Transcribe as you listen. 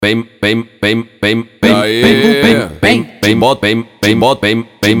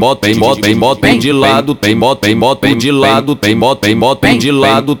Vem de lado, tem moto de lado, tem moto de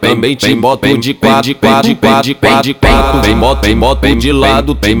lado, também tem moto de quatro. Vem moto de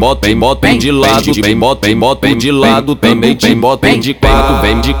lado, tem moto de lado, tem moto de lado, também tem moto de quatro.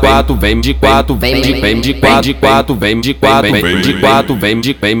 Vem de quatro, vem de quatro, vem de quatro, vem de quatro, vem de quatro, vem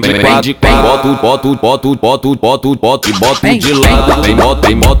de quatro, bota de lado,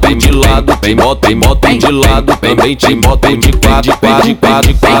 tem moto de lado, tem moto de lado, também tem moto de quatro.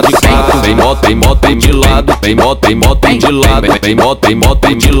 Vem moto de lado, tem moto de lado, tem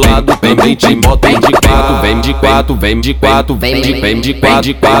moto de lado, também tem moto de quatro. Vem de quatro, vem de quatro, vem de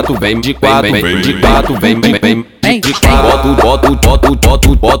quatro, vem de quatro, vem de quatro, vem de quatro.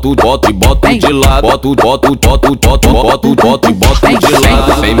 Bota de lado, bota de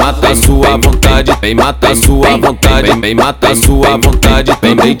lado. Vem matar sua vontade, vem matar sua vontade, vem matar sua vontade,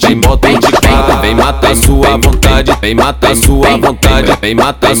 também te moto de quatro. Vem matar sua vontade, vem matar sua vontade, vem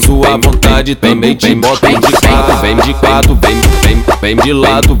matar sua vontade, também te moto de quatro. Vem de quatro, vem de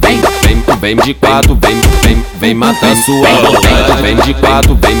lado, vem de quatro, vem matar sua vontade. Vem de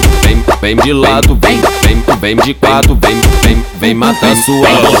quatro, vem de lado, vem de quatro, vem matar sua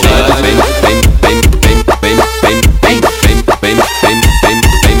vontade.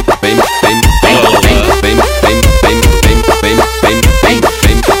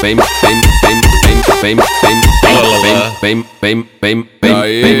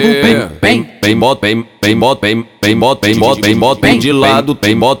 Tem moto de lado,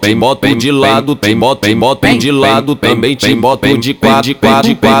 tem moto de lado, tem moto de lado, também tem moto de quatro.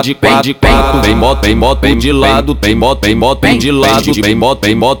 Tem moto de lado, tem moto de lado,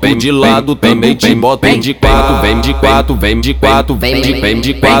 tem moto de lado, também tem moto de quatro. Vem de quatro, vem de quatro, vem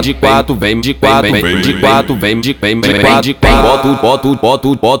de quatro, vem de quatro, vem de quatro, vem de quatro.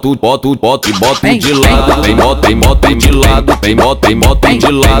 Bota de lado, tem moto de lado, tem moto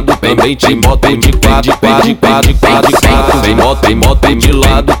de lado, também tem moto de quatro. Vem moto de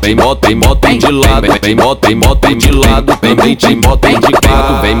lado, tem moto de lado, tem moto de lado, também tem moto de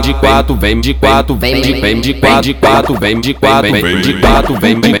quatro. Vem de quatro, vem de quatro, vem de quatro, vem de quatro, vem de quatro,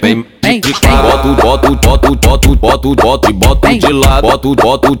 vem de quatro. Bota de lado,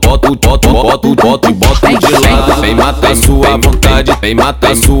 bota de lado. Vem matar sua vontade, vem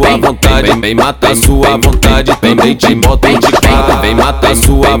matar sua vontade, vem matar sua vontade, também te moto de quatro. Vem matar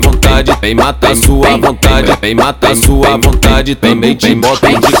sua vontade, vem matar sua vontade, vem matar sua vontade, também te moto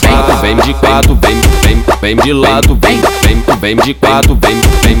de quatro. Vem de quatro, vem de lado, vem de quatro,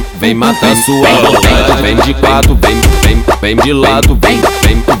 vem matar sua vontade. Vem de quatro, vem de lado, vem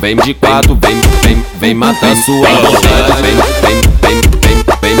de quatro, vem matar sua vontade.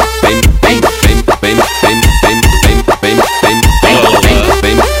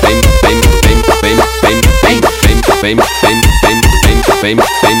 Vem